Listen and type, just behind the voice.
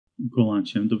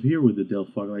Shem-Tov here with the Dell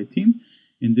Foglight team.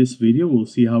 In this video, we'll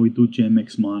see how we do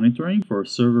JMX monitoring for a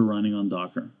server running on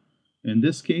Docker. In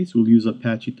this case, we'll use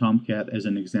Apache Tomcat as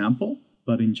an example,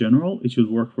 but in general, it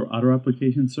should work for other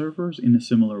application servers in a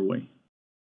similar way.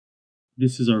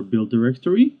 This is our build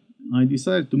directory. I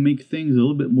decided to make things a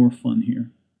little bit more fun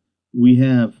here. We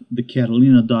have the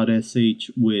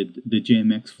Catalina.sh with the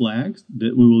JMX flags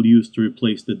that we will use to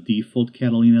replace the default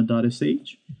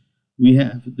Catalina.sh. We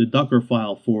have the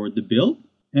Dockerfile for the build,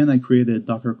 and I created a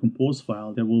Docker Compose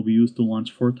file that will be used to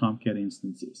launch 4 Tomcat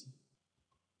instances.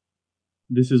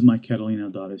 This is my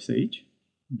Catalina.sh.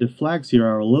 The flags here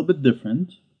are a little bit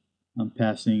different. I'm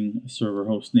passing a server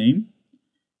host name,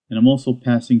 and I'm also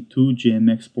passing 2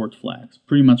 JMX port flags,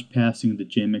 pretty much passing the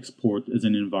JMX port as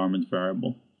an environment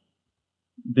variable.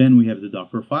 Then we have the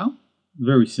Dockerfile.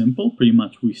 Very simple. Pretty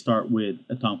much we start with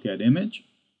a Tomcat image,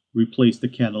 replace the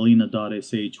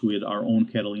Catalina.sh with our own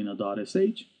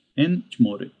Catalina.sh, and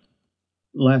chmod it.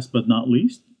 Last but not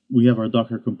least, we have our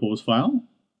Docker Compose file,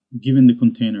 given the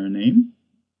container a name,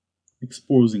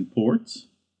 exposing ports,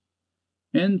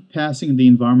 and passing the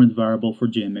environment variable for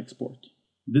JMX port.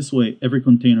 This way, every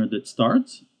container that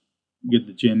starts, get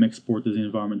the JMX port as an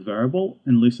environment variable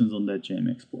and listens on that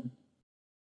JMX port.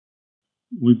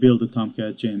 We build a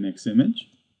Tomcat JMX image,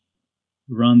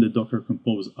 run the Docker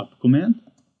Compose up command,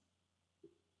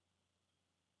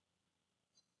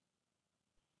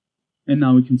 and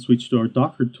now we can switch to our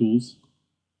Docker tools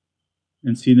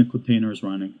and see the containers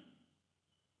running.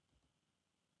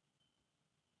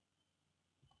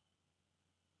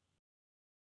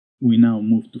 We now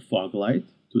move to Foglight,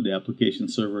 to the Application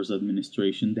Servers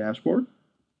Administration dashboard,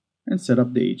 and set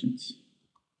up the agents.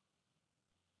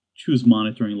 Choose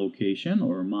Monitoring Location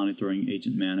or Monitoring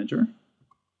Agent Manager,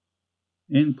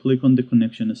 and click on the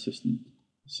Connection Assistant.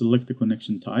 Select the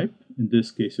connection type, in this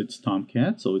case it's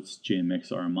Tomcat, so it's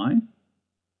JMX RMI,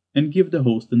 and give the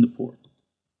host and the port.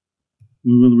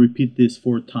 We will repeat this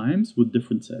 4 times with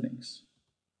different settings.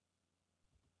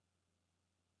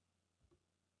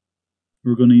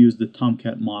 We're going to use the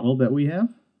Tomcat model that we have,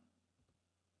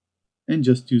 and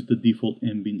just use the default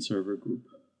Mbean server group.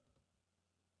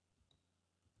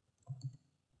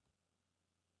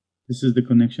 This is the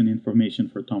connection information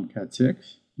for Tomcat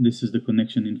 6. This is the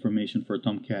connection information for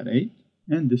Tomcat 8.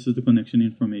 And this is the connection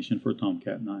information for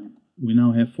Tomcat 9. We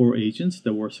now have 4 agents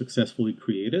that were successfully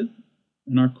created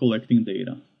and are collecting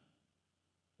data.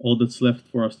 All that's left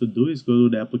for us to do is go to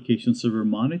the Application Server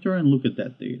Monitor and look at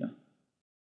that data.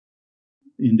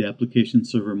 In the Application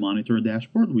Server Monitor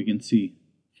dashboard, we can see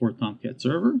 4 Tomcat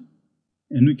server,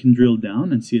 and we can drill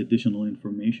down and see additional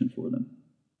information for them.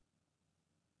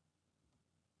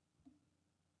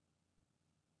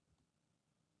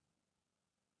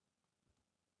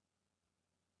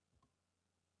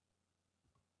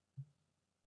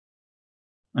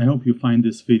 I hope you find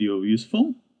this video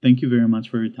useful. Thank you very much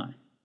for your time.